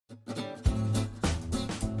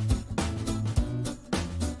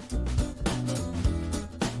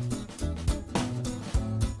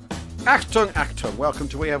Achtung, Achtung. Welcome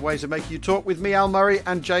to We Have Ways of Making You Talk with me, Al Murray,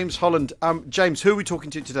 and James Holland. James, who are we talking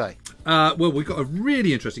to today? Well, we've got a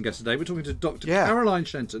really interesting guest today. We're talking to Dr. Caroline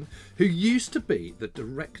Shenton, who used to be the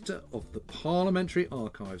director of the Parliamentary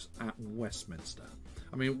Archives at Westminster.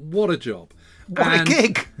 I mean, what a job. What a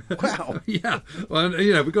gig. Wow. Yeah. Well,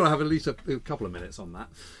 you know, we've got to have at least a couple of minutes on that.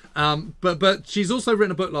 But she's also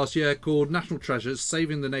written a book last year called National Treasures,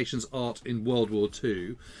 Saving the Nation's Art in World War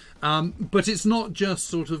II. But it's not just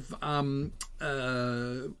sort of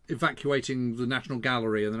evacuating the National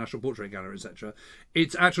Gallery and the National Portrait Gallery, etc.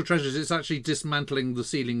 It's actual treasures. It's actually dismantling the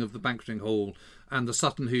ceiling of the Banqueting Hall and the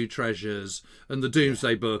Sutton Hoo treasures and the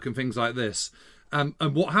Domesday Book and things like this. And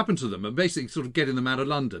what happened to them, and basically sort of getting them out of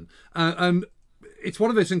London. And it's one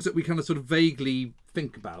of those things that we kind of sort of vaguely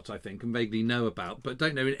think about, I think, and vaguely know about, but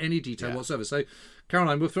don't know in any detail whatsoever. So,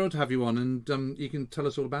 Caroline, we're thrilled to have you on, and you can tell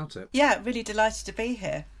us all about it. Yeah, really delighted to be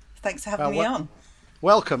here. Thanks for having me on.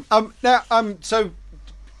 Welcome. So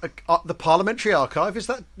the Parliamentary Archive, is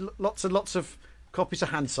that lots and lots of copies of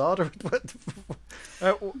Hansard?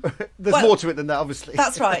 There's more to it than that, obviously.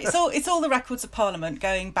 That's right. It's all the records of Parliament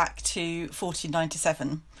going back to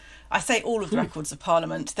 1497. I say all of the records of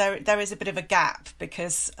Parliament. There is a bit of a gap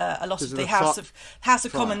because a lot of the House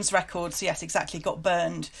of Commons records, yes, exactly, got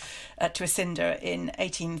burned to a cinder in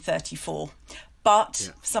 1834.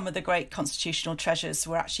 But some of the great constitutional treasures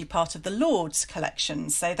were actually part of the Lords' collection,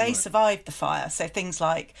 so they survived the fire. So things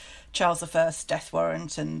like Charles I's death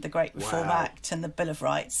warrant and the Great Reform Act and the Bill of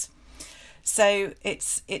Rights. So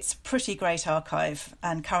it's a pretty great archive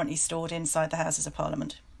and currently stored inside the Houses of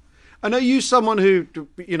Parliament. And are you someone who,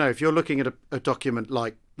 you know, if you're looking at a document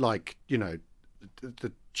like you know,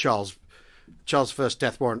 the Charles I's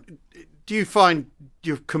death warrant, do you find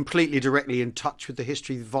you're completely directly in touch with the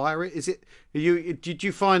history via it? Did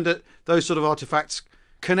you find that those sort of artifacts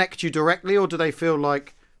connect you directly, or do they feel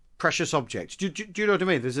like precious objects? Do you know what I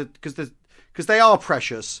mean? Because they are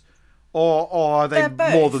precious, or are they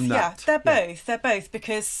more than that? Yeah, they're both,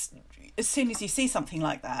 because as soon as you see something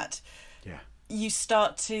like that, you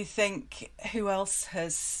start to think, who else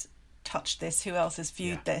has touched this? Who else has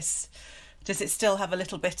viewed this? Does it still have a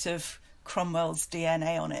little bit of Cromwell's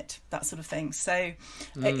DNA on it? That sort of thing. So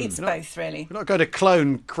it's both, really. We're not going to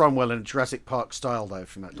clone Cromwell in a Jurassic Park style, though,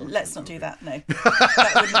 from that document. Let's not do that, no.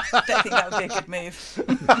 I don't think that would be a good move.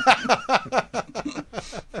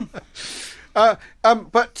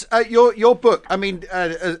 But your book, I mean,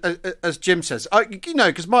 as Jim says, you know,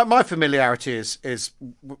 because my familiarity is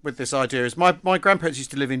with this idea is my grandparents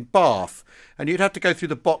used to live in Bath, and you'd have to go through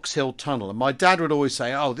the Box Hill Tunnel, and my dad would always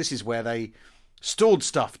say, "Oh, this is where they stored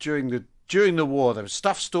stuff during the war. There was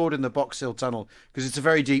stuff stored in the Box Hill Tunnel because it's a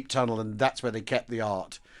very deep tunnel, and that's where they kept the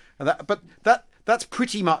art." And that's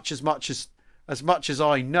pretty much as much as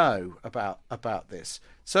I know about this.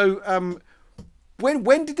 So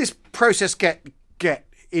when did this process get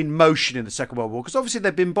in motion in the Second World War? Because obviously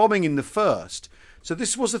they'd been bombing in the First, so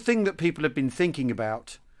this was a thing that people had been thinking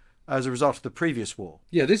about as a result of the previous war.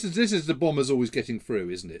 Yeah, this is the bombers always getting through,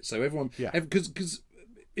 isn't it? So everyone, because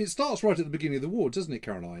it starts right at the beginning of the war, doesn't it,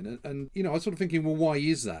 Caroline? And you know, I was sort of thinking, well, why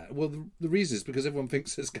is that? Well, the reason is because everyone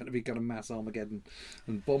thinks there's going to be kind of mass Armageddon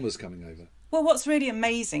and bombers coming over. Well, what's really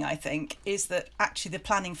amazing, I think, is that actually the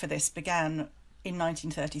planning for this began in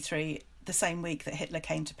 1933, the same week that Hitler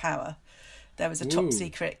came to power. There was a top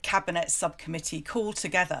secret cabinet subcommittee called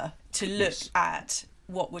together to look at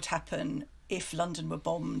what would happen if London were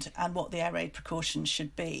bombed and what the air raid precautions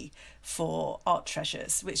should be for art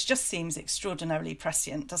treasures, which just seems extraordinarily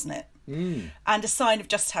prescient, doesn't it? And a sign of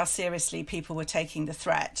just how seriously people were taking the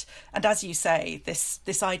threat. And as you say,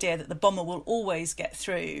 this idea that the bomber will always get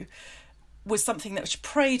through was something that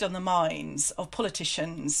preyed on the minds of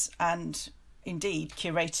politicians and indeed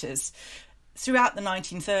curators throughout the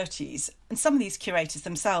 1930s. And some of these curators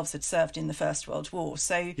themselves had served in the First World War.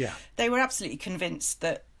 So they were absolutely convinced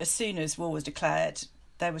that as soon as war was declared,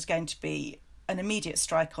 there was going to be an immediate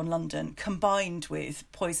strike on London combined with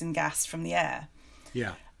poison gas from the air.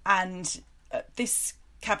 Yeah. And this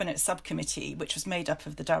cabinet subcommittee, which was made up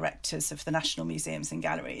of the directors of the National Museums and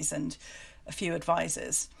Galleries and a few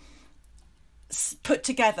advisors, put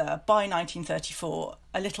together by 1934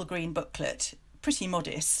 a little green booklet, pretty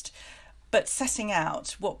modest, but setting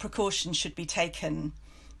out what precautions should be taken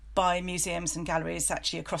by museums and galleries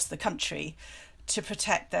actually across the country to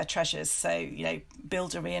protect their treasures. So, you know,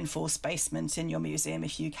 build a reinforced basement in your museum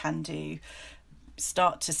if you can do,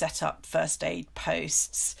 start to set up first aid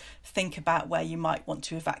posts, think about where you might want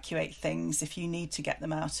to evacuate things if you need to get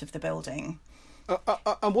them out of the building.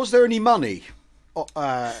 And was there any money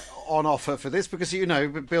on offer for this? Because, you know,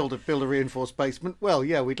 build a reinforced basement. Well,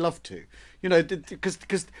 yeah, we'd love to. You know,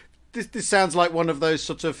 because this sounds like one of those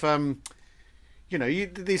sort of, you know,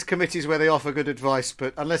 these committees where they offer good advice,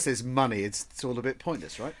 but unless there's money, it's all a bit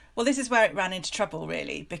pointless, right? Well, this is where it ran into trouble,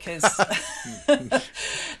 really, because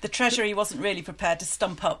the Treasury wasn't really prepared to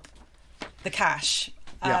stump up the cash.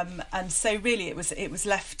 And so really it was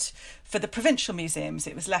left for the provincial museums,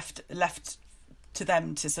 it was left to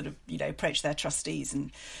them to sort of, you know, approach their trustees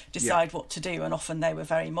and decide what to do. And often they were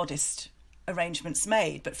very modest arrangements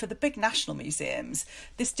made. But for the big national museums,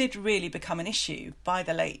 this did really become an issue by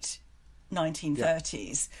the late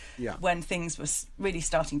 1930s, when things were really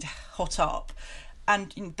starting to hot up.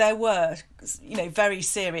 And there were, you know, very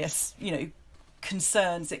serious, you know,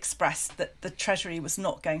 concerns expressed that the Treasury was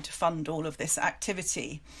not going to fund all of this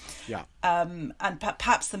activity. And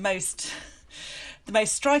perhaps the most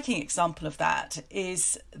striking example of that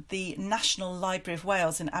is the National Library of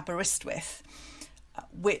Wales in Aberystwyth,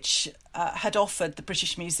 which had offered the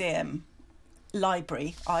British Museum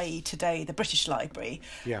library, i.e. today the British Library,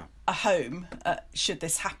 a home should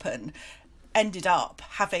this happen, ended up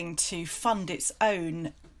having to fund its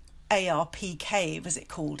own ARP cave, as it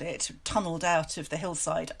called it, tunnelled out of the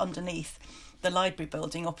hillside underneath the library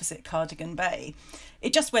building opposite Cardigan Bay.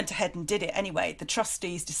 It just went ahead and did it anyway. The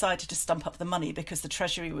trustees decided to stump up the money because the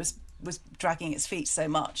Treasury was dragging its feet so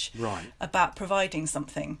much about providing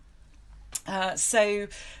something. So,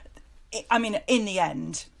 I mean, in the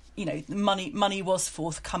end, you know, money was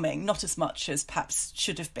forthcoming, not as much as perhaps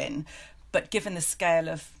should have been, but given the scale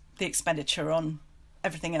of the expenditure on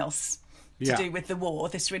everything else to do with the war,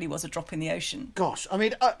 this really was a drop in the ocean. Gosh, I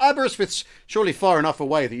mean, Aberystwyth's surely far enough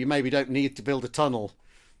away that you maybe don't need to build a tunnel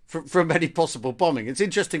from any possible bombing. It's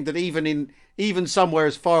interesting that even somewhere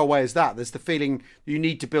as far away as that, there's the feeling you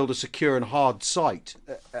need to build a secure and hard site.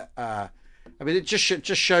 I mean, it just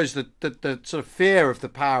shows the sort of fear of the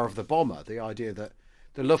power of the bomber, the idea that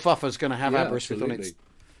the Luftwaffe is going to have Aberystwyth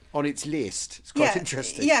on its list. It's quite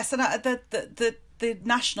interesting. Yes, and the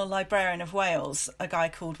National Librarian of Wales, a guy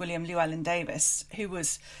called William Llewellyn Davis, who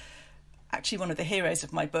was actually one of the heroes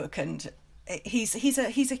of my book, and he's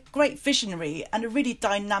a great visionary and a really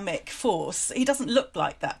dynamic force. He doesn't look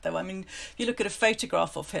like that, though. I mean, if you look at a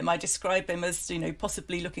photograph of him, I describe him as, you know,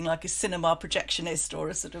 possibly looking like a cinema projectionist or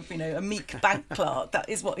a sort of, you know, a meek bank clerk. That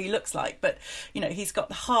is what he looks like. But, you know, he's got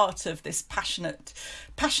the heart of this passionate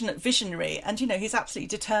visionary, and, you know, he's absolutely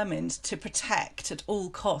determined to protect at all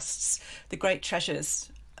costs the great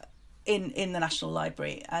treasures in the National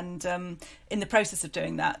Library. And in the process of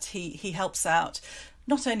doing that, he helps out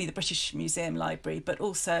not only the British Museum Library, but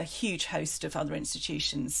also a huge host of other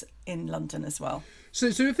institutions in London as well. So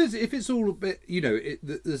if it's all a bit, you know,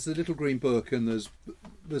 there's the Little Green Book and there's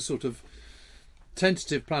the sort of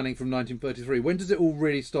tentative planning from 1933. When does it all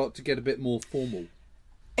really start to get a bit more formal?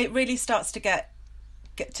 It really starts to get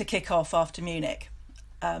to kick off after Munich.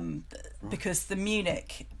 Because the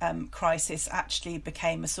Munich crisis actually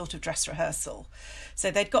became a sort of dress rehearsal.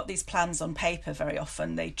 So they'd got these plans on paper very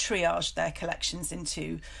often. They triaged their collections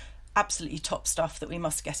into absolutely top stuff that we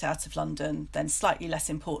must get out of London, then slightly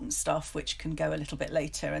less important stuff which can go a little bit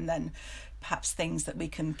later, and then perhaps things that we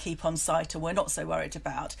can keep on site or we're not so worried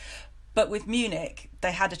about. But with Munich,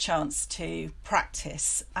 they had a chance to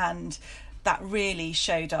practice, and that really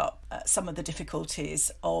showed up some of the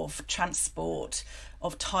difficulties of transport,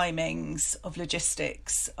 of timings, of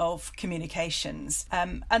logistics, of communications.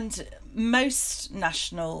 And most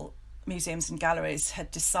national museums and galleries had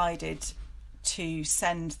decided to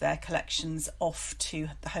send their collections off to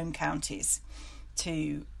the home counties,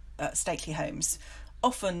 to stately homes,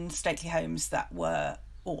 often stately homes that were,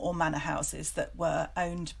 or manor houses that were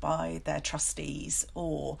owned by their trustees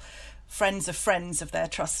or friends of their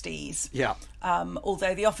trustees.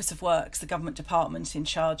 Although the Office of Works, the government department in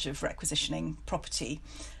charge of requisitioning property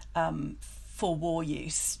for war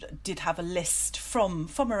use, did have a list from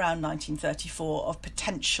around 1934 of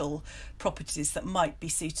potential properties that might be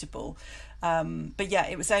suitable. But yeah,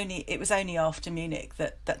 it was only after Munich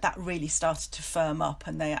that really started to firm up,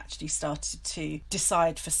 and they actually started to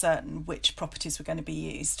decide for certain which properties were going to be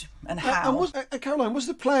used and how. Caroline, was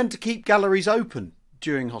the plan to keep galleries open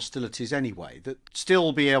during hostilities anyway, that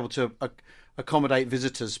still be able to accommodate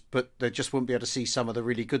visitors, but they just wouldn't be able to see some of the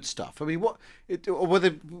really good stuff? I mean, what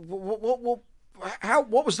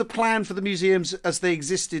was the plan for the museums as they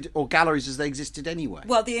existed, or galleries as they existed anyway?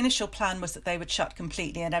 Well, the initial plan was that they would shut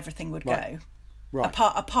completely and everything would go. Right.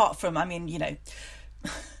 Apart from, I mean, you know,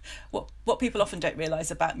 what people often don't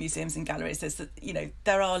realise about museums and galleries is that, you know,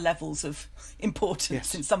 there are levels of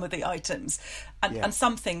importance in some of the items, and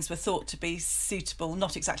some things were thought to be suitable,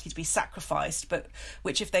 not exactly to be sacrificed, but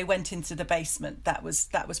which if they went into the basement, that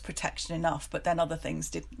was protection enough. But then other things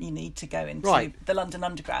did you need to go into the London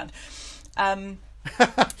Underground.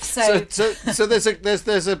 So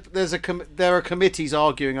there are committees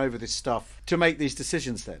arguing over this stuff to make these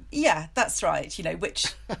decisions. Then that's right. You know,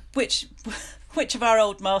 which of our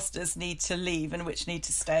old masters need to leave and which need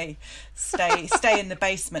to stay in the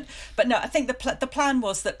basement. But no, I think the plan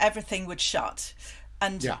was that everything would shut,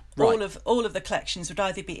 and all of the collections would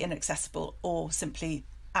either be inaccessible or simply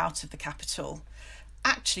out of the capital.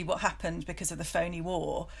 Actually, what happened because of the phony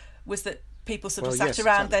war was that people sort of sat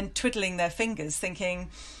around then twiddling their fingers, thinking,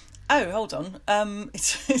 "Oh, hold on,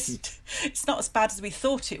 it's not as bad as we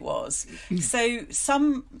thought it was." So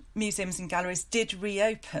some museums and galleries did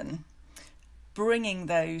reopen, bringing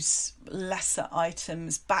those lesser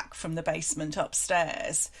items back from the basement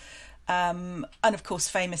upstairs. And of course,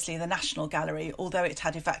 famously, the National Gallery, although it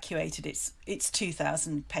had evacuated its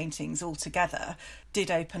 2,000 paintings altogether,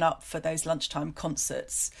 did open up for those lunchtime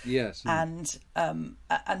concerts. Yes, and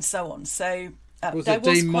so on. So was it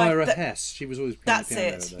Dame Myra Hess? She was always playing the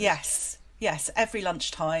piano. That's it. Yes. Every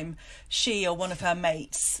lunchtime, she or one of her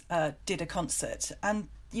mates did a concert, and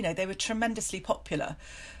you know they were tremendously popular.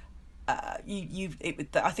 I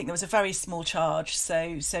think there was a very small charge,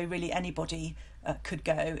 so really anybody could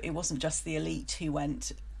go. It wasn't just the elite who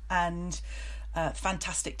went, and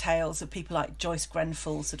fantastic tales of people like Joyce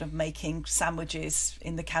Grenfell sort of making sandwiches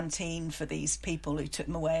in the canteen for these people who took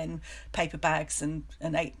them away in paper bags and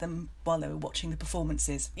ate them while they were watching the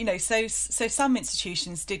performances. You know, so some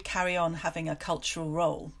institutions did carry on having a cultural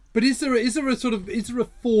role. But is there a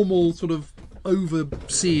formal sort of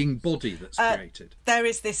overseeing body that's created? There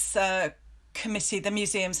is this committee, the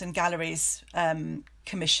Museums and Galleries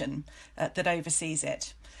Commission, that oversees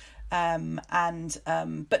it.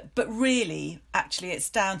 But really, actually, it's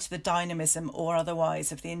down to the dynamism or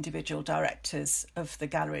otherwise of the individual directors of the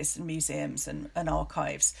galleries and museums and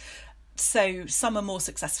archives. So some are more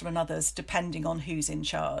successful than others, depending on who's in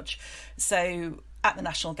charge. So at the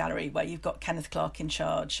National Gallery, where you've got Kenneth Clarke in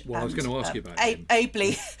charge, I was going to ask you about him.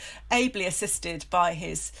 ably assisted by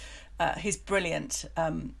his brilliant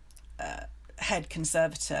head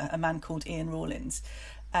conservator, a man called Ian Rawlins,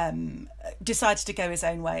 decided to go his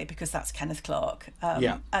own way because that's Kenneth Clarke.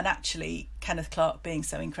 And actually, Kenneth Clarke, being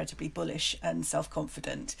so incredibly bullish and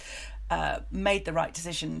self-confident, made the right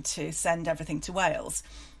decision to send everything to Wales.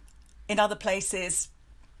 In other places,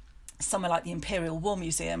 somewhere like the Imperial War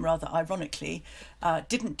Museum, rather ironically,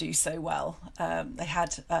 didn't do so well. They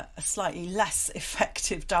had a slightly less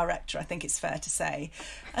effective director, I think it's fair to say.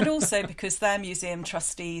 And also because their museum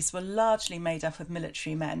trustees were largely made up of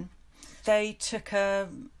military men. They took a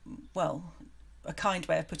kind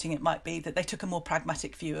way of putting it might be that they took a more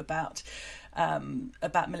pragmatic view about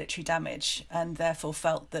military damage, and therefore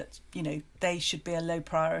felt that, you know, they should be a low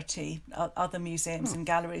priority. Other museums and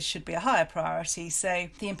galleries should be a higher priority. So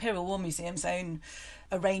the Imperial War Museum's own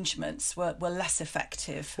arrangements were less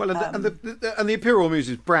effective. Well, and the Imperial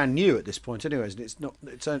Museum is brand new at this point, anyway, isn't it?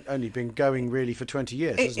 It's only been going really for 20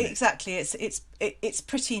 years, hasn't it? Exactly. It's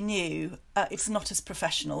pretty new. It's not as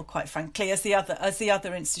professional, quite frankly, as the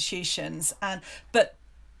other institutions, but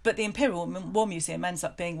the Imperial War Museum ends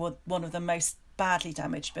up being one of the most badly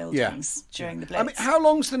damaged buildings during the Blitz. I mean, how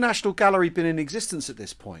long's the National Gallery been in existence at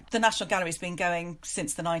this point? The National Gallery's been going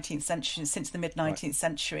since the 19th century, since the mid-19th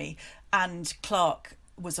century, and Clarke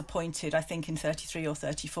was appointed, I think, in 33 or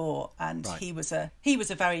 34, and he was a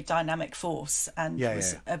very dynamic force and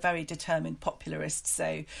was a very determined popularist.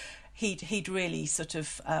 So he'd really sort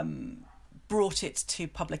of brought it to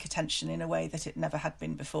public attention in a way that it never had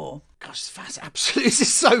been before. Gosh, absolutely, this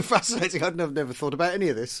is so fascinating. I've never thought about any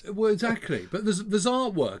of this. Well, exactly. But there's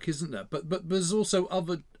artwork, isn't there? But there's also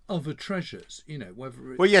other treasures, you know.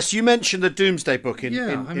 Well, yes, you mentioned the Doomsday Book in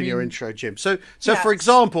your intro, Jim. So for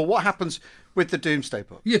example, what happens with the Doomsday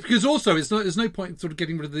Book? Yeah, because also there's no point sort of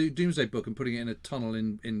getting rid of the Doomsday Book and putting it in a tunnel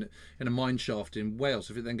in a mine shaft in Wales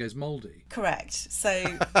if it then goes mouldy. Correct. So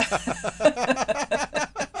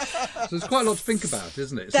so there's quite a lot to think about,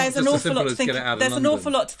 isn't it? There's an awful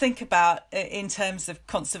lot to think about in terms of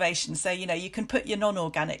conservation. So, you know, you can put your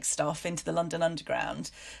non-organic stuff into the London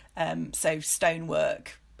Underground, so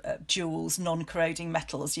stonework, jewels, non-corroding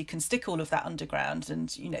metals. You can stick all of that underground,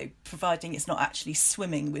 and, you know, providing it's not actually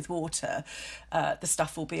swimming with water, the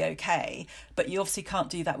stuff will be okay. But you obviously can't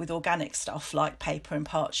do that with organic stuff like paper and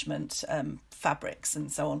parchment, fabrics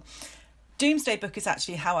and so on. Doomsday Book is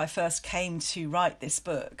actually how I first came to write this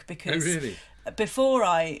book, because before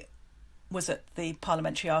I was at the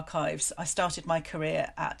Parliamentary Archives, I started my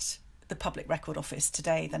career at the Public Record Office,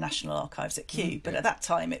 today the National Archives at Kew, but at that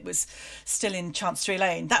time it was still in Chancery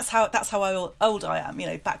Lane. That's how old I am,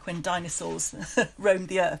 back when dinosaurs roamed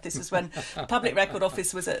the earth. This was when Public Record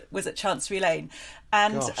Office was at Chancery Lane.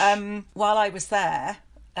 And while I was there,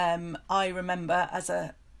 I remember as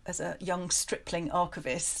a young stripling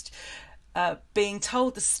archivist being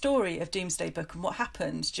told the story of Domesday Book and what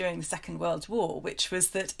happened during the Second World War, which was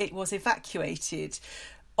that it was evacuated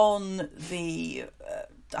on the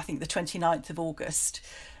I think the 29th of August,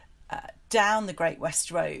 down the Great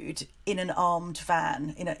West Road in an armed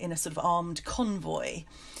van, in a sort of armed convoy,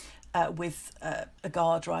 with a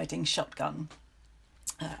guard riding shotgun,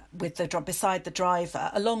 beside the driver,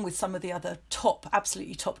 along with some of the other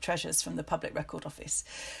absolutely top treasures from the Public Record Office.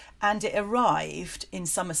 And it arrived in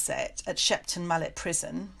Somerset at Shepton Mallet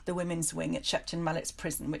Prison, the women's wing at Shepton Mallet's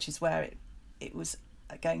prison, which is where it was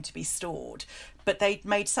going to be stored. But they'd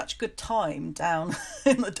made such good time down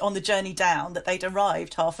on the journey down that they'd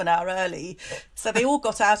arrived half an hour early. So they all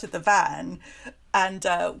got out of the van and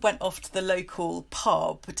went off to the local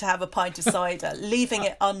pub to have a pint of cider, leaving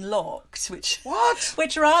it unlocked, which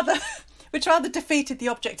rather defeated the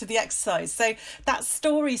object of the exercise. So that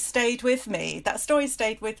story stayed with me.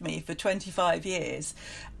 For 25 years.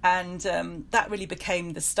 And that really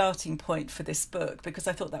became the starting point for this book, because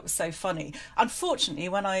I thought that was so funny. Unfortunately,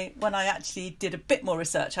 when I actually did a bit more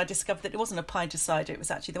research, I discovered that it wasn't a pint of cider. It was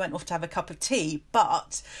actually, they went off to have a cup of tea,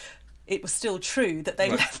 but it was still true that they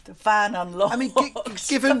left the van unlocked. I mean,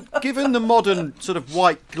 given the modern sort of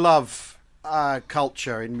white glove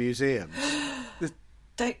culture in museums.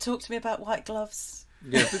 Don't talk to me about white gloves.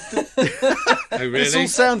 Yeah. Oh, really? This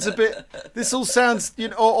all sounds,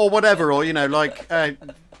 or whatever, or like,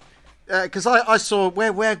 because I saw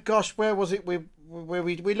where was it? Where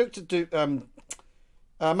we looked at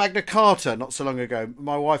Magna Carta not so long ago.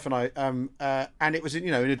 My wife and I, and it was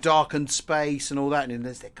in a darkened space and all that, and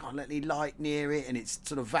they can't let any light near it, and it's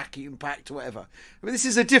sort of vacuum packed or whatever. I mean, this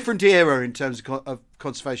is a different era in terms of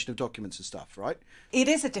conservation of documents and stuff, right? It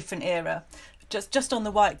is a different era. Just on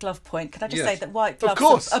the white glove point, can I just say that white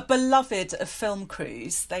gloves are beloved of film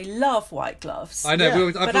crews. They love white gloves. I know,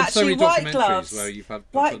 but I've got so many documentaries where you've had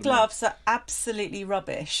white gloves are absolutely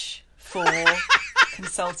rubbish for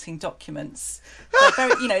consulting documents. They're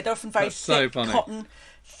very, they're often very thick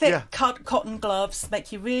cotton gloves,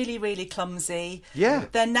 make you really, really clumsy. Yeah,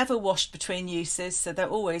 they're never washed between uses, so they're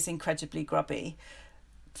always incredibly grubby.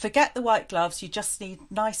 Forget the white gloves. You just need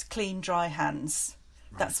nice, clean, dry hands.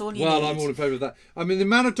 That's all you need. Well, I'm all in favour of that. I mean, the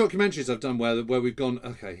amount of documentaries I've done where we've gone,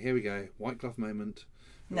 okay, here we go, white glove moment.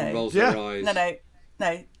 No. Rolls their eyes.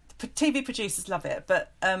 No. TV producers love it,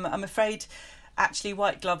 but I'm afraid actually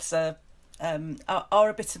white gloves are a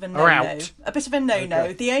bit of a no-no. A bit of a no-no.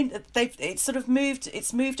 Okay.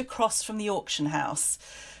 It's moved across from the auction house,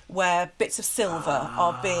 where bits of silver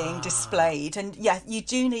are being displayed. And yeah, you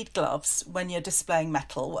do need gloves when you're displaying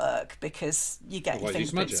metal work, because you get your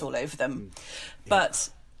fingerprints all over them. But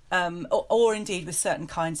or indeed with certain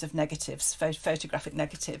kinds of negatives, photographic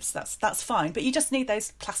negatives, that's fine. But you just need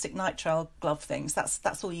those plastic nitrile glove things.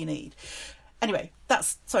 That's all you need. Anyway,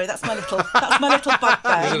 that's my little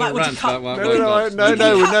bugbear. You might want to cut.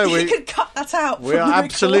 No. You can cut that out. We are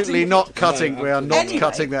absolutely not cutting. We are not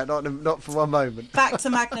cutting that. Not for one moment. Back to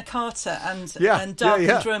Magna Carta and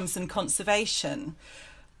darkened rooms and conservation.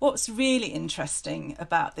 What's really interesting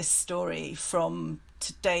about this story from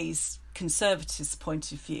today's Conservatives'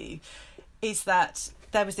 point of view is that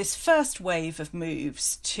there was this first wave of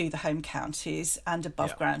moves to the home counties and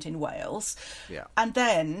above ground in Wales, and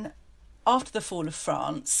then, after the fall of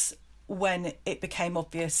France, when it became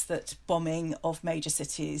obvious that bombing of major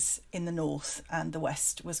cities in the north and the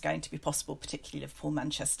west was going to be possible, particularly Liverpool,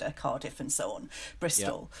 Manchester, Cardiff and so on,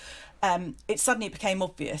 Bristol, it suddenly became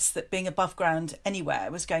obvious that being above ground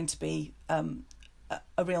anywhere was going to be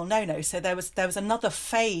a real no-no. So there was another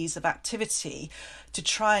phase of activity to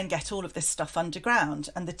try and get all of this stuff underground,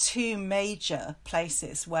 and the two major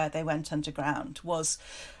places where they went underground was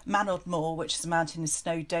Manod Moor, which is a mountain in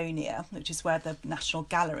Snowdonia, which is where the National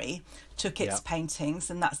Gallery took its paintings,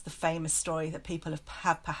 and that's the famous story that people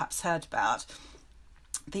have perhaps heard about.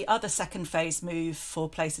 The other second phase move for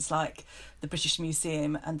places like the British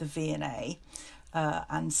Museum and the V&A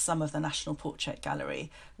and some of the National Portrait Gallery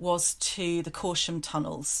was to the Corsham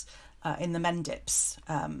tunnels in the Mendips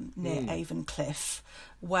near Avon Cliff,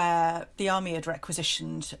 where the army had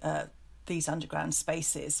requisitioned these underground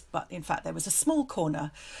spaces, but in fact there was a small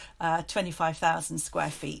corner, 25,000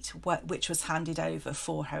 square feet, which was handed over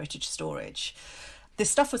for heritage storage.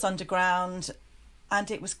 This stuff was underground, and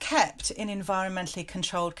it was kept in environmentally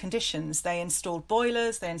controlled conditions. They installed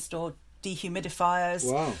boilers, they installed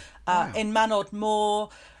dehumidifiers. Wow. In Manod Moor,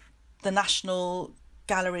 the National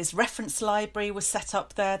Gallery's reference library was set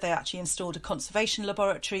up there. They actually installed a conservation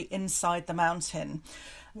laboratory inside the mountain.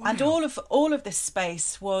 Wow. And all of this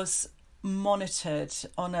space was monitored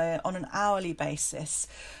on an hourly basis,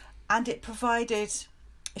 and it provided,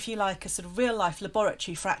 if you like, a sort of real life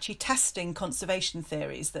laboratory for actually testing conservation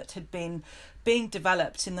theories that had been being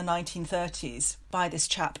developed in the 1930s by this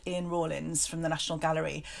chap Ian Rawlins from the National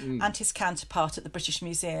Gallery and his counterpart at the British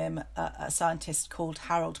Museum, a scientist called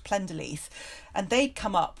Harold Plenderleith. And they'd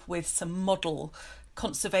come up with some model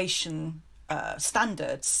conservation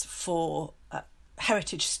standards for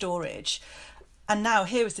heritage storage. And now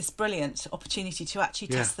here was this brilliant opportunity to actually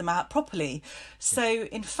test them out properly. So,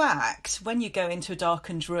 in fact, when you go into a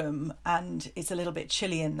darkened room, and it's a little bit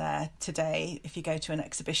chilly in there today if you go to an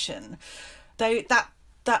exhibition, though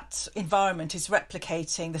that environment is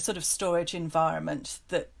replicating the sort of storage environment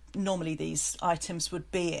that normally these items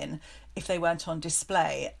would be in if they weren't on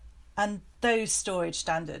display. And those storage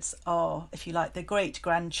standards are, if you like, the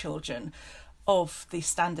great-grandchildren of the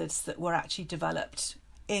standards that were actually developed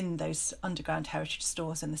in those underground heritage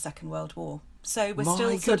stores in the Second World War. So we're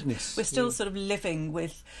still sort of living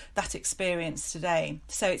with that experience today.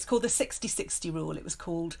 So it's called the 60-60 rule. It was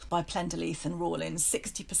called by Plenderleith and Rawlins,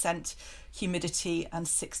 60% humidity and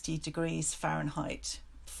 60 degrees Fahrenheit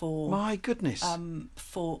for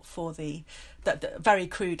for the very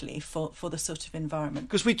crudely for the sort of environment.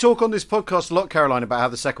 Because we talk on this podcast a lot, Caroline, about how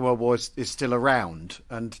the Second World War is still around,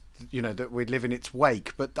 and that we live in its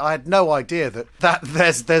wake. But I had no idea that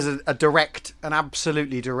there's a direct, an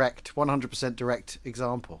absolutely direct, 100% direct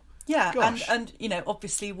example. Yeah, and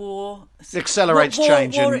obviously war accelerates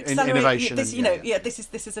change in innovation. This,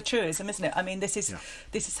 this is a truism, isn't it? I mean, this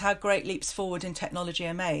is how great leaps forward in technology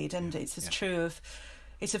are made, and it's as true of.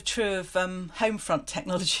 It's as true of home front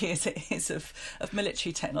technology as it is of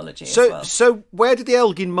military technology as well. So where did the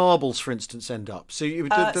Elgin marbles, for instance, end up? So you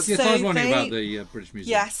I was wondering about the British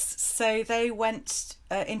Museum. Yes, so they went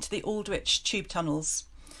into the Aldwych tube tunnels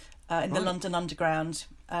in the London Underground,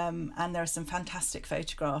 and there are some fantastic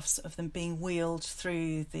photographs of them being wheeled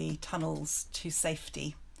through the tunnels to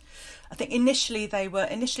safety. I think initially they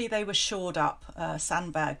were shored up,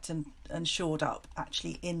 sandbagged and shored up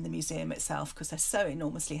actually in the museum itself because they're so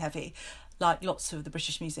enormously heavy, like lots of the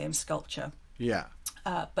British Museum sculpture. Yeah.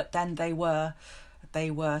 But then they were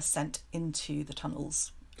sent into the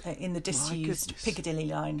tunnels in the disused Piccadilly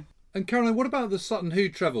line. And Caroline, what about the Sutton Hoo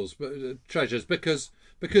treasures? Because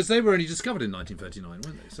they were only discovered in 1939,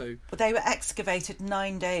 weren't they? So they were excavated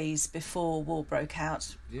 9 days before war broke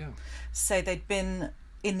out. Yeah. So they'd been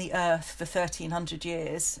in the earth for 1300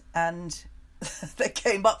 years, and they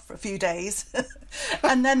came up for a few days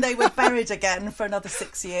and then they were buried again for another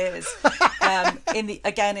 6 years in the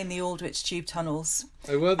Aldwych tube tunnels.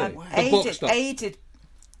 Oh, were they?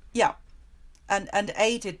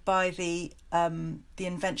 Aided by the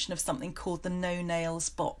invention of something called the no nails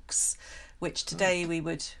box, which today we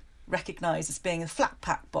would recognise as being a flat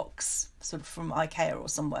pack box, sort of from IKEA or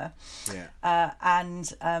somewhere.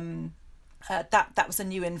 That was a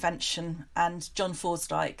new invention, and John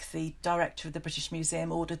Forsdyke, the director of the British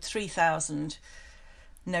Museum, ordered 3,000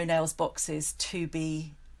 no-nails boxes to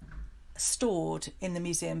be stored in the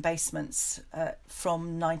museum basements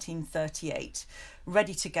from 1938,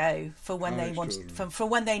 ready to go for when for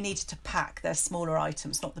when they needed to pack their smaller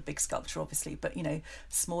items, not the big sculpture obviously, but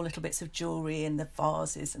small little bits of jewellery and the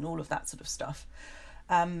vases and all of that sort of stuff.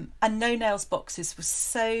 And no-nails boxes were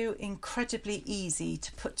so incredibly easy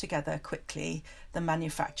to put together quickly, the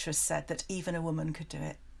manufacturers said that even a woman could do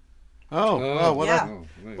it.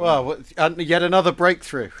 Yet another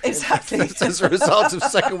breakthrough. Exactly. As a result of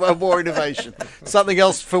Second World War innovation. Something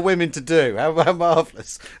else for women to do. How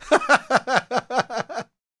marvellous.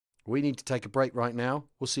 We need to take a break right now.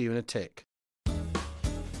 We'll see you in a tick.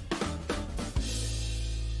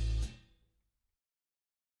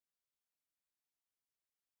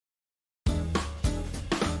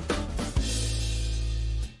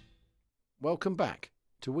 Welcome back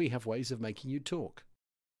to We Have Ways of Making You Talk.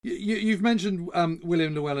 You've mentioned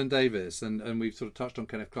William Llewellyn Davis, and we've sort of touched on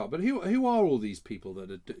Kenneth Clark, but who are all these people that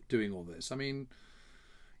are doing all this? I mean,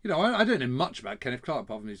 I don't know much about Kenneth Clark,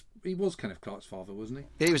 apart from he was Kenneth Clark's father, wasn't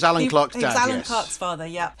he? He was Alan Clark's dad. He was Alan Clark's father.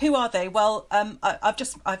 Yeah. Who are they? Well,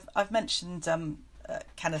 I've mentioned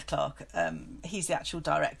Kenneth Clark. He's the actual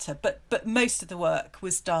director, but most of the work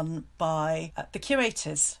was done by the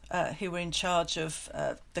curators who were in charge of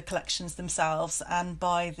the collections themselves, and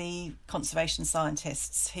by the conservation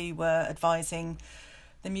scientists who were advising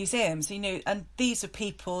museums, and these are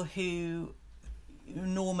people who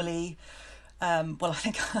normally, well, I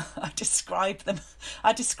think I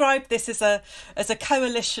described this as a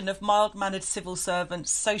coalition of mild-mannered civil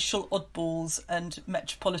servants, social oddballs, and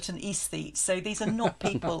metropolitan aesthetes. So these are not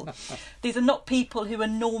people. These are not people who are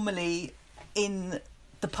normally in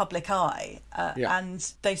the public eye,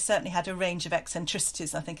 and they certainly had a range of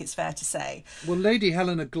eccentricities, I think it's fair to say. Well, Lady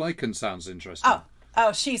Helena Glycan sounds interesting.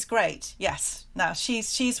 Oh, she's great. Yes. Now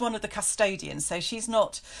she's one of the custodians, so she's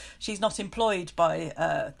not employed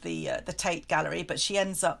by the Tate Gallery, but she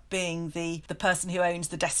ends up being the person who owns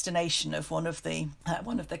the destination of one of the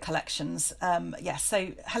collections.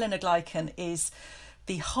 So Helena Glycan is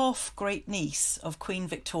the half great niece of Queen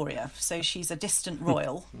Victoria, so she's a distant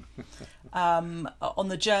royal on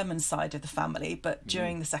the German side of the family. But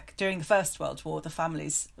during the First World War, the family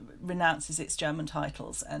renounces its German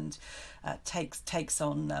titles and takes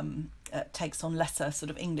on lesser sort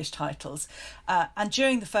of English titles. And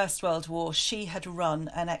during the First World War, she had run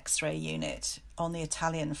an X-ray unit on the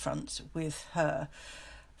Italian front with her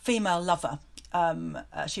female lover.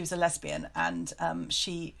 She was a lesbian, and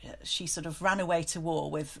she sort of ran away to war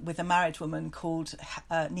with a married woman called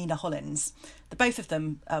Nina Hollins. The both of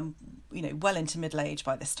them, well into middle age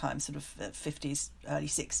by this time, sort of 50s, early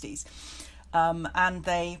 60s, and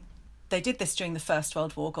they did this during the First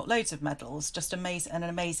World War. Got loads of medals, just an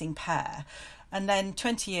amazing pair, and then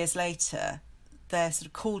 20 years later, they're sort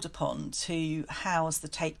of called upon to house the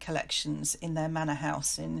Tate collections in their manor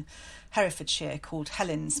house in Herefordshire called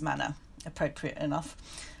Helen's Manor. Appropriate enough.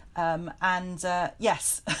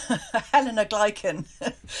 Yes, Helena Glycan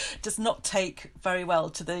does not take very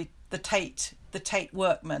well to the Tate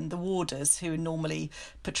workmen, the warders who are normally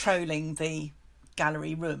patrolling the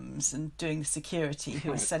gallery rooms and doing the security,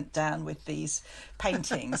 who are sent down with these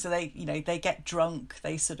paintings. So they get drunk,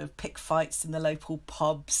 they sort of pick fights in the local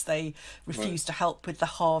pubs, they refuse to help with the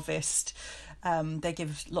harvest. They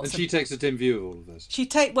give lots. And she takes a dim view of all of this. She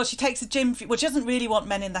takes a dim view. Well, she doesn't really want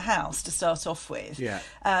men in the house to start off with. Yeah.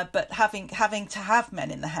 But having to have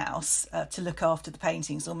men in the house to look after the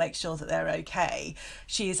paintings or make sure that they're okay,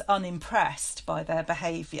 she is unimpressed by their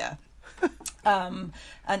behaviour. And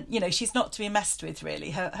she's not to be messed with,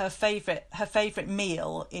 really. Her favourite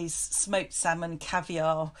meal is smoked salmon,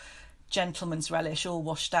 caviar, gentleman's relish, all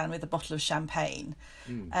washed down with a bottle of champagne.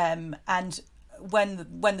 And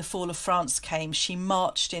when the fall of France came, she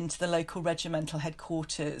marched into the local regimental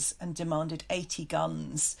headquarters and demanded 80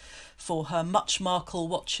 guns for her Muchmarkel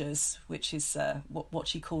watchers, which is what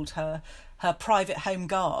she called her private home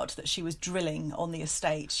guard that she was drilling on the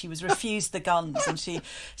estate. She was refused the guns, and she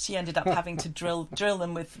ended up having to drill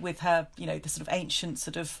them with her, the sort of ancient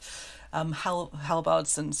sort of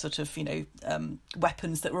halberds and sort of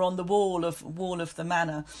weapons that were on the wall of the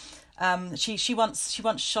manor. She once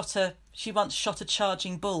shot a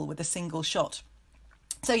charging bull with a single shot.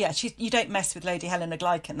 So yeah, you don't mess with Lady Helena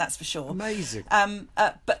Glycan, that's for sure. Amazing.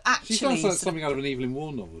 But actually, she sounds like something out of an Evelyn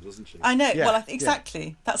Waugh novel, doesn't she? I know. Yeah, well, exactly.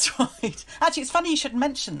 Yeah. That's right. Actually, it's funny you should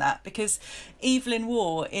mention that, because Evelyn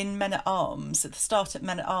Waugh in Men at Arms, at the start at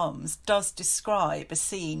Men at Arms, does describe a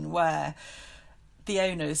scene where the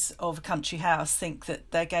owners of a country house think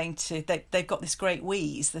that they've got this great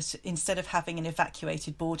wheeze that instead of having an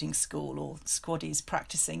evacuated boarding school or squaddies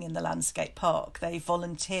practising in the landscape park, they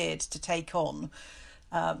volunteered to take on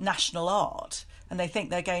national art, and they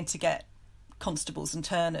think they're going to get constables and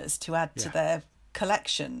turners to add to their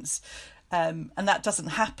collections. And that doesn't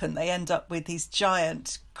happen. They end up with these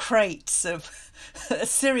giant crates of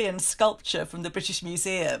Assyrian sculpture from the British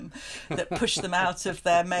Museum that push them out of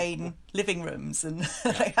their main living rooms, and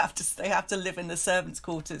they have to live in the servants'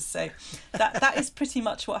 quarters. So that is pretty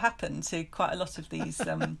much what happened to quite a lot of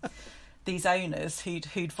these owners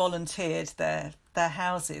who'd volunteered their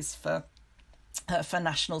houses for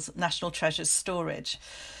national treasures storage.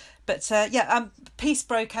 But peace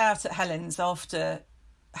broke out at Helen's after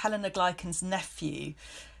Helena Glycan's nephew,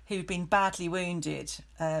 who'd been badly wounded,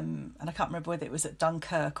 and I can't remember whether it was at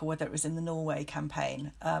Dunkirk or whether it was in the Norway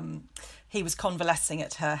campaign. He was convalescing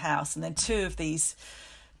at her house, and then two of these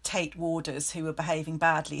Tate warders who were behaving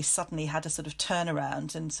badly suddenly had a sort of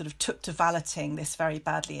turnaround and sort of took to valeting this very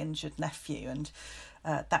badly injured nephew, and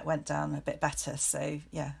that went down a bit better. So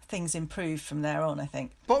yeah, things improved from there on, I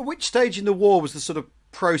think. But at which stage in the war was the sort of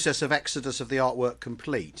process of exodus of the artwork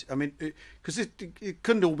complete? I mean, because it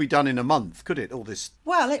couldn't all be done in a month, could it? All this.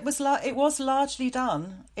 Well, it was largely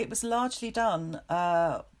done. It was largely done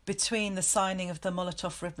between the signing of the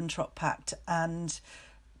Molotov-Ribbentrop Pact and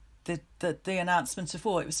the announcement of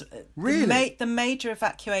war. It was really the major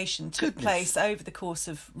evacuation took place over the course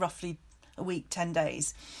of roughly a week, 10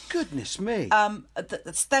 days. Goodness me.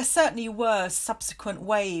 There certainly were subsequent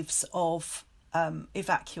waves of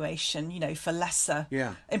evacuation, for lesser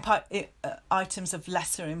items of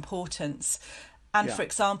lesser importance. And for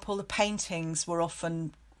example, the paintings were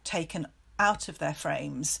often taken out of their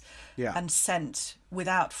frames and sent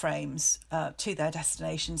without frames to their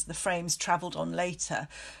destinations. The frames travelled on later.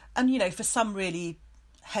 And, for some really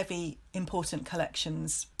heavy, important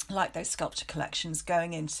collections, like those sculpture collections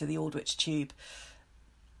going into the Aldwych Tube,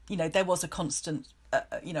 there was a constant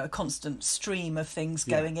stream of things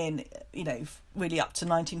going in, really up to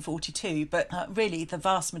 1942. But really, the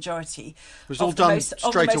vast majority was all done straight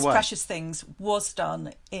away. Of the most precious things was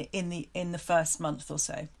done in the first month or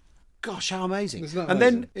so. Gosh, how amazing! And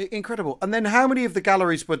then incredible. And then how many of the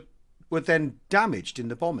galleries were then damaged in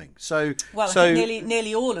the bombing? I think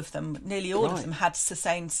nearly all of them. Nearly all of them had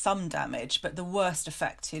sustained some damage, but the worst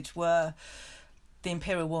affected were the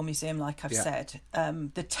Imperial War Museum, like I've said.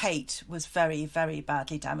 The Tate was very, very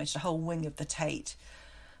badly damaged. A whole wing of the Tate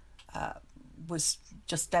was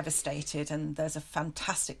just devastated, and there's a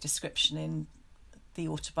fantastic description in the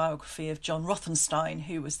autobiography of John Rothenstein,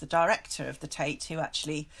 who was the director of the Tate, who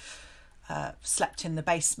actually slept in the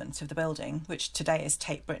basement of the building, which today is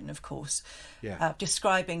Tate Britain, of course,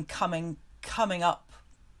 describing coming up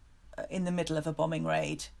in the middle of a bombing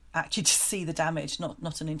raid, actually to see the damage,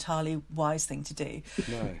 not an entirely wise thing to do.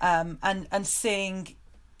 No. And seeing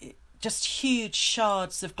just huge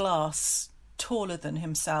shards of glass taller than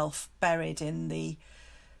himself buried in the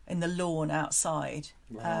lawn outside.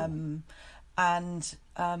 Wow.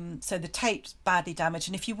 So the Tate's badly damaged,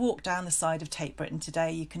 and if you walk down the side of Tate Britain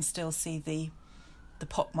today, you can still see the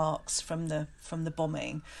pock marks from the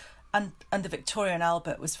bombing, and the Victoria and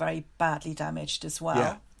Albert was very badly damaged as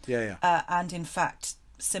well. And in fact,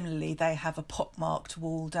 similarly, they have a pock-marked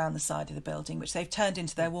wall down the side of the building, which they've turned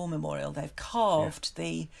into their war memorial. They've carved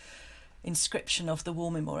the inscription of the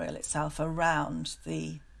war memorial itself around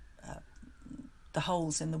the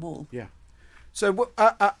holes in the wall. Yeah. So,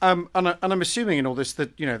 and I'm assuming in all this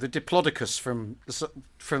that the Diplodocus from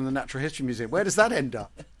the Natural History Museum, where does that end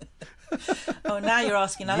up? Oh, now you're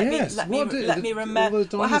asking. Now let me remember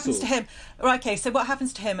what happens to him. Right, okay. So what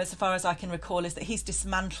happens to him, as far as I can recall, is that he's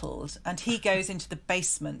dismantled and he goes into the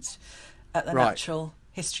basement at the Natural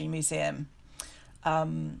History Museum.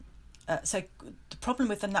 So the problem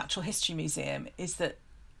with the Natural History Museum is that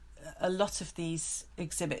a lot of these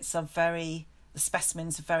exhibits are the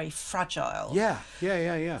specimens are very fragile. Yeah.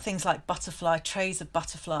 Things like trays of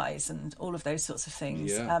butterflies and all of those sorts of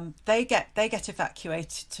things. Yeah. They get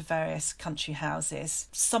evacuated to various country houses.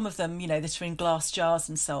 Some of them, that are in glass jars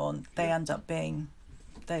and so on, they end up being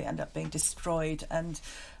destroyed. And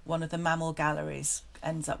one of the mammal galleries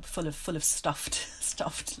ends up full of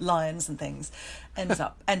stuffed lions and things, ends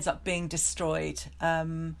up being destroyed.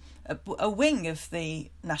 A wing of the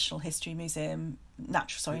Natural History Museum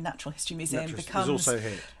becomes also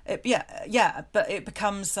hit. But it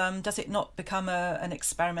becomes. Does it not become an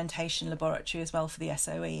experimentation laboratory as well for the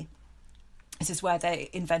SOE? This is where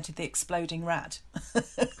they invented the exploding rat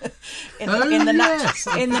in the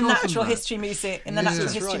Natural History Museum. In the Natural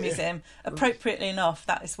History Museum, appropriately enough,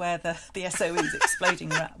 that is where the SOE's exploding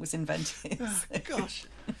rat was invented. Oh, gosh.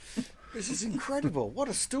 This is incredible. What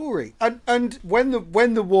a story. And when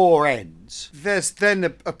the war ends, there's then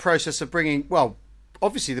a process of bringing,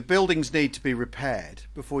 obviously the buildings need to be repaired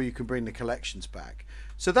before you can bring the collections back.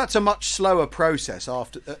 So that's a much slower process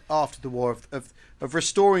after the war of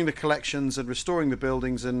restoring the collections and restoring the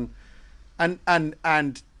buildings and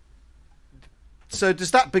so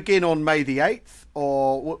does that begin on May the 8th,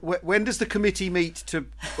 or when does the committee meet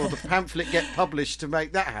or the pamphlet get published to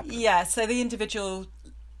make that happen? Yeah, so the individual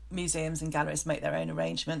museums and galleries make their own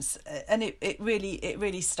arrangements, and it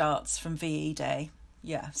really starts from VE Day.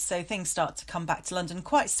 Yeah, so things start to come back to London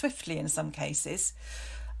quite swiftly in some cases,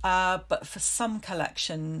 but for some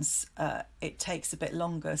collections it takes a bit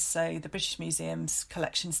longer. So the British Museum's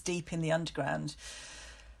collections deep in the underground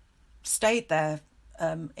stayed there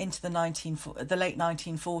into the late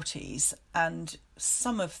 1940s, and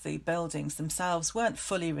some of the buildings themselves weren't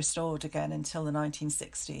fully restored again until the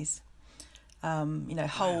 1960s.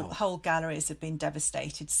 Whole galleries have been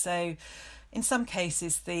devastated. So in some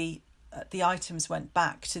cases the items went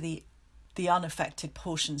back to the unaffected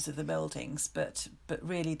portions of the buildings, but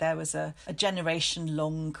really there was a generation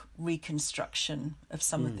long reconstruction of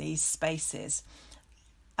some of these spaces.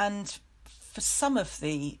 And for some of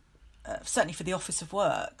the certainly for the Office of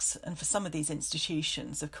Works and for some of these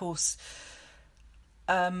institutions, of course,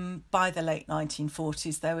 by the late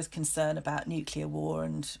 1940s there was concern about nuclear war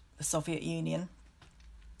and the Soviet Union.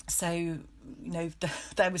 So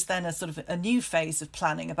there was then a sort of a new phase of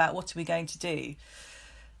planning about what are we going to do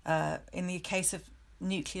in the case of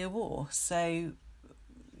nuclear war. So,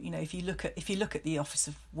 if you look at the Office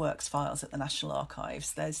of Works files at the National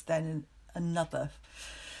Archives, there's then another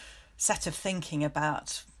set of thinking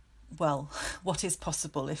about, well, what is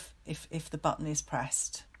possible if the button is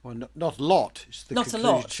pressed. Well, not a lot. It's the not conclusion,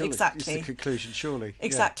 a lot, surely. exactly. It's the conclusion, surely.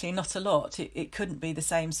 Exactly, yeah. Not a lot. It couldn't be the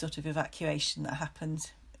same sort of evacuation that happened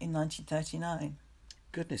in 1939.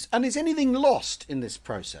 Goodness. And is anything lost in this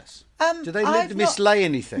process? Do they mislay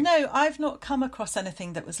anything? No, I've not come across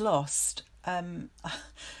anything that was lost. I've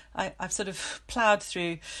sort of ploughed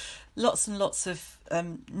through lots and lots of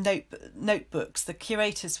notebooks. The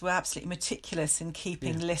curators were absolutely meticulous in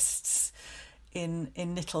keeping lists in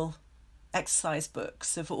little exercise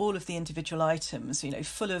books of all of the individual items,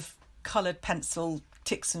 full of coloured pencil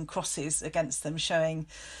ticks and crosses against them, showing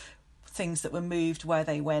things that were moved, where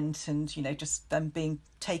they went, and just them being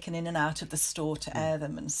taken in and out of the store to air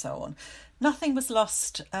them and so on. Nothing was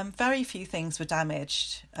lost. Very few things were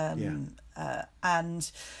damaged, and I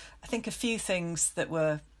think a few things that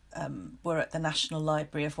were at the National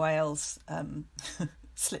Library of Wales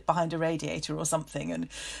slipped behind a radiator or something and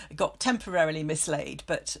got temporarily mislaid,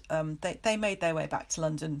 but they made their way back to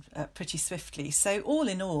London pretty swiftly. So all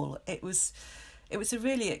in all, it was a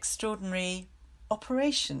really extraordinary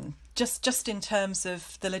operation, just in terms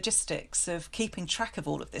of the logistics of keeping track of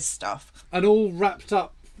all of this stuff, and all wrapped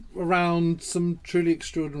up around some truly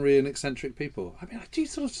extraordinary and eccentric people. I mean, I do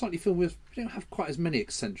sort of slightly feel we don't have quite as many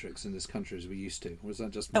eccentrics in this country as we used to. Or is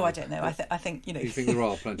that just? I don't know. I think you think there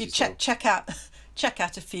are plenty. You check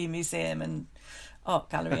out a few museum and art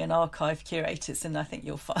gallery and archive curators, and I think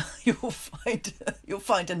you'll find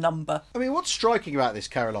a number. I mean, what's striking about this,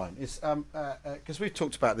 Caroline, is because we've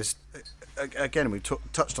talked about this again, and we've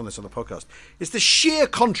touched on this on the podcast, is the sheer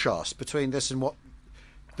contrast between this and what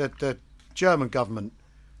the German government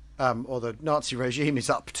or the Nazi regime is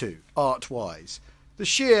up to art-wise. The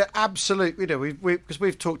sheer absolute, because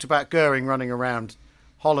we've talked about Goering running around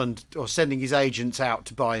Holland or sending his agents out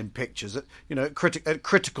to buy him pictures at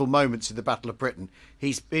critical moments in the Battle of Britain.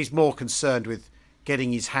 He's more concerned with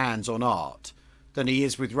getting his hands on art than he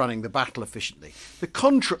is with running the battle efficiently. The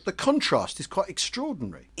contrast is quite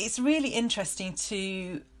extraordinary. It's really interesting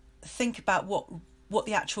to think about what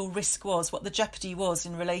the actual risk was, what the jeopardy was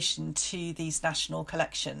in relation to these national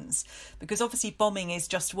collections, because obviously bombing is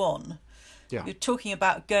just one. Yeah. You're talking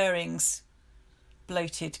about Goering's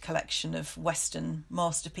bloated collection of Western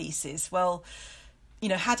masterpieces. Well,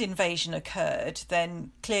 had invasion occurred,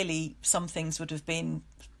 then clearly some things would have been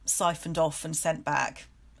siphoned off and sent back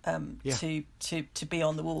to be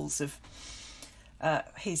on the walls of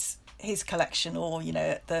his collection, or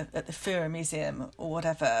at the Führer Museum or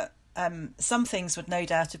whatever. Some things would no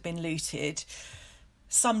doubt have been looted.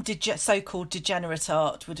 Some so-called degenerate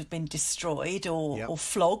art would have been destroyed or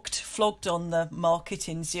flogged on the market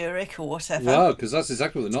in Zurich or whatever. Wow, because that's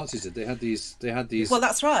exactly what the Nazis did. They had these. Well,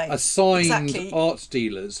 that's right. Assigned art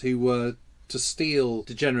dealers who were to steal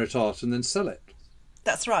degenerate art and then sell it.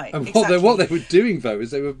 That's right. And exactly. what they were doing though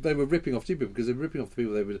is they were ripping off two people, because they were ripping off the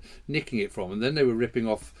people they were nicking it from, and then they were ripping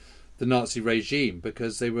off the Nazi regime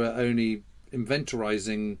because they were only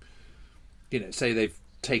inventorizing. Say they've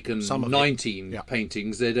taken 19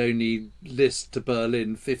 paintings, they'd only list to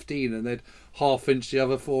Berlin 15, and they'd half-inch the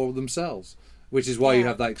other 4 themselves. Which is why you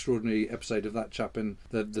have that extraordinary episode of that chap in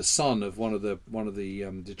the son of one of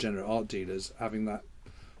the degenerate art dealers having that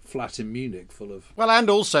flat in Munich full of. Well, and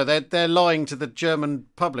also they're lying to the German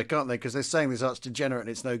public, aren't they? Because they're saying this art's degenerate and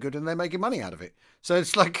it's no good, and they're making money out of it. So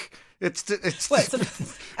it's like it's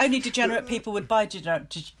only degenerate people would buy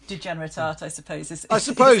degenerate art, I suppose. I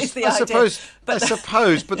suppose,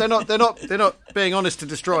 but they're not being honest to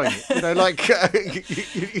destroying it. You know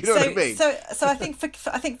what I mean. So I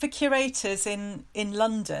think for curators in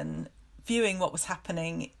London, viewing what was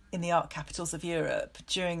happening in the art capitals of Europe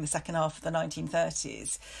during the second half of the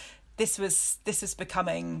 1930s, this was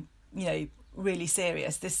becoming really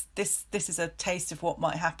serious. This is a taste of what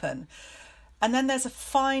might happen. And then there's a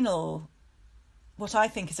final, what I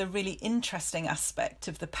think is a really interesting aspect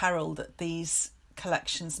of the peril that these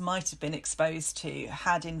collections might have been exposed to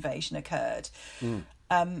had invasion occurred,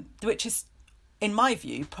 which is, in my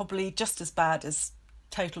view, probably just as bad as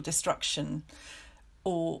total destruction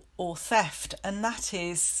or theft, and that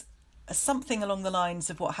is something along the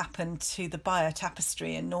lines of what happened to the Bayeux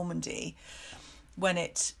tapestry in Normandy when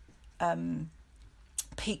it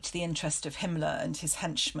piqued the interest of Himmler and his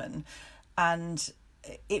henchmen. And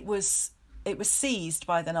it was it was seized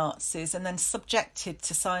by the Nazis and then subjected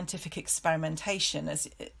to scientific experimentation. As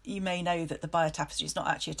you may know, that the Bayeux tapestry is not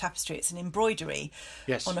actually a tapestry, it's an embroidery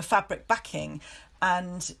on a fabric backing.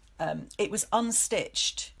 And it was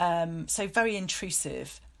unstitched, so very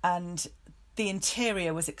intrusive. And the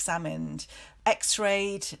interior was examined,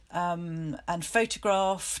 x-rayed and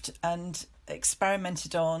photographed and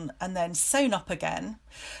experimented on, and then sewn up again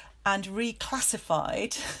and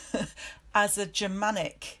reclassified as a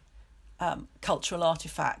Germanic cultural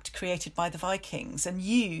artefact created by the Vikings and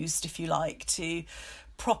used, if you like, to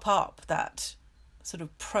prop up that sort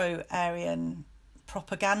of pro-Aryan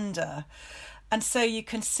propaganda. And so you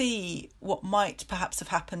can see what might perhaps have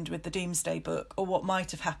happened with the Domesday Book, or what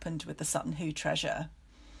might have happened with the Sutton Hoo treasure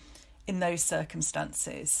in those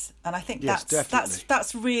circumstances. And I think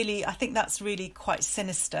that's really quite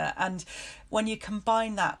sinister. And when you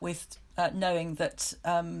combine that with knowing that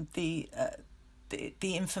the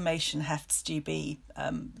information hefts GB,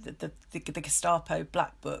 the Gestapo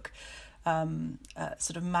Black Book,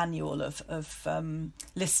 sort of manual of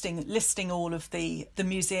listing all of the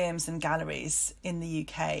museums and galleries in the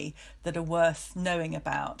UK that are worth knowing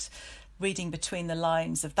about, reading between the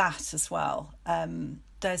lines of that as well,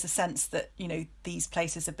 there's a sense that, you know, these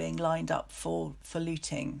places are being lined up for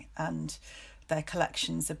looting, and their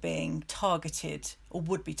collections are being targeted, or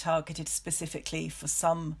would be targeted specifically for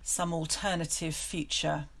some alternative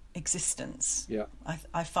future existence. Yeah,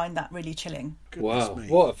 I find that really chilling. Wow,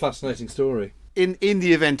 what a fascinating story. In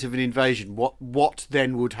the event of an invasion, what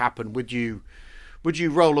then would happen? Would you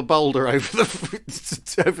roll a boulder over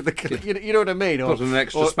the you know what I mean? Put an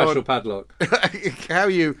extra special padlock. How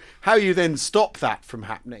you then stop that from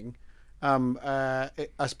happening? I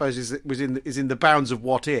suppose is in the bounds of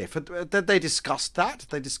what if. Did they discuss that? Did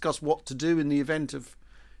they discuss what to do in the event of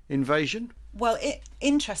invasion? Well,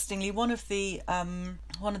 interestingly, one of the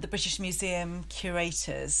British Museum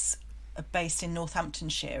curators, based in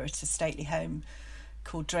Northamptonshire at a stately home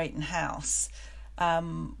called Drayton House,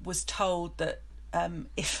 was told that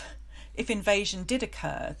if invasion did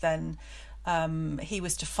occur, then he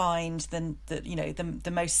was to find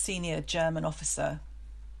the most senior German officer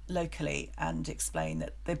locally and explain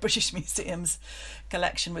that the British Museum's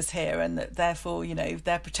collection was here, and that therefore, you know,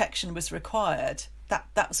 their protection was required.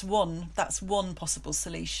 That's one possible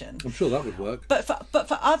solution. I'm sure that would work. But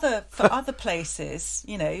for other places,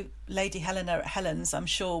 you know, Lady Helena at Helen's, I'm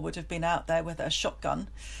sure, would have been out there with a shotgun.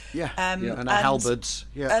 And her halberds.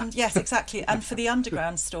 Yeah. And yes, exactly. And for the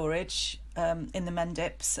underground storage in the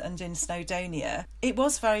Mendips and in Snowdonia, it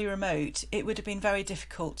was very remote. It would have been very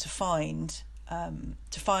difficult to find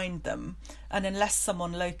them, and unless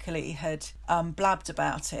someone locally had blabbed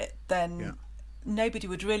about it, then nobody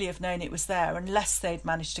would really have known it was there, unless they'd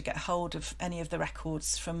managed to get hold of any of the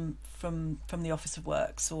records from the Office of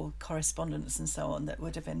Works or correspondence and so on that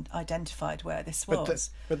would have identified where this was.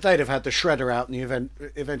 But they'd have had the shredder out in the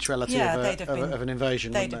eventuality of an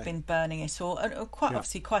invasion. They'd have been burning it all, and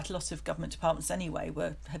obviously quite a lot of government departments anyway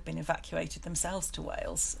had been evacuated themselves to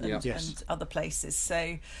Wales and other places.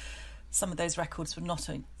 So some of those records would not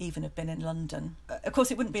even have been in London. Of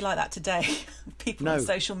course, it wouldn't be like that today. People on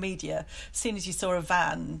social media, as soon as you saw a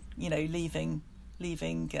van, you know, leaving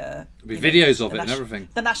videos of it and everything.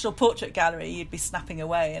 The National Portrait Gallery, you'd be snapping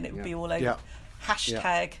away, and it would be all over.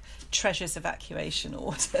 Hashtag treasures evacuation or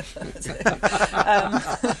whatever.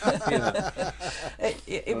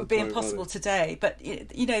 It would be impossible today. But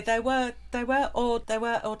you know, there were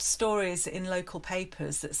odd stories in local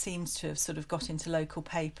papers that seemed to have sort of got into local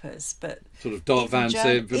papers. But sort of dark vans,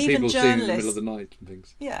 people seen in the middle of the night and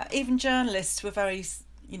things. Yeah, even journalists were very,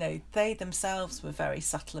 you know, they themselves were very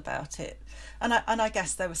subtle about it. And I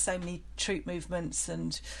guess there were so many troop movements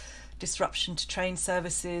and disruption to train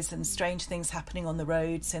services and strange things happening on the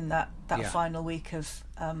roads in that final week of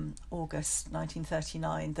August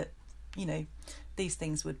 1939 that, you know, these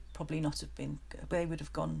things would probably not have been, they would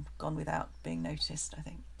have gone without being noticed, I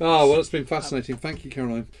think. Oh, well, it's been fascinating. Thank you,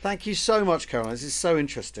 Caroline. Thank you so much, Caroline. This is so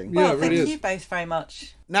interesting. Well, thank you both very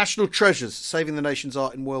much. National Treasures, Saving the Nation's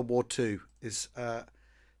Art in World War II is the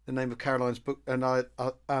name of Caroline's book, and I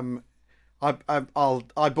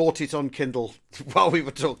bought it on Kindle while we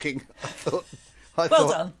were talking. I thought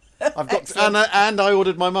done. I've got and I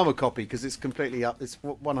ordered my mum a copy because it's completely up. It's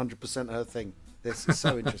 100% her thing. This is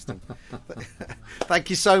so interesting. Thank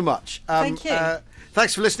you so much. Thank you.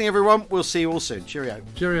 Thanks for listening, everyone. We'll see you all soon. Cheerio.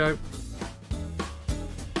 Cheerio.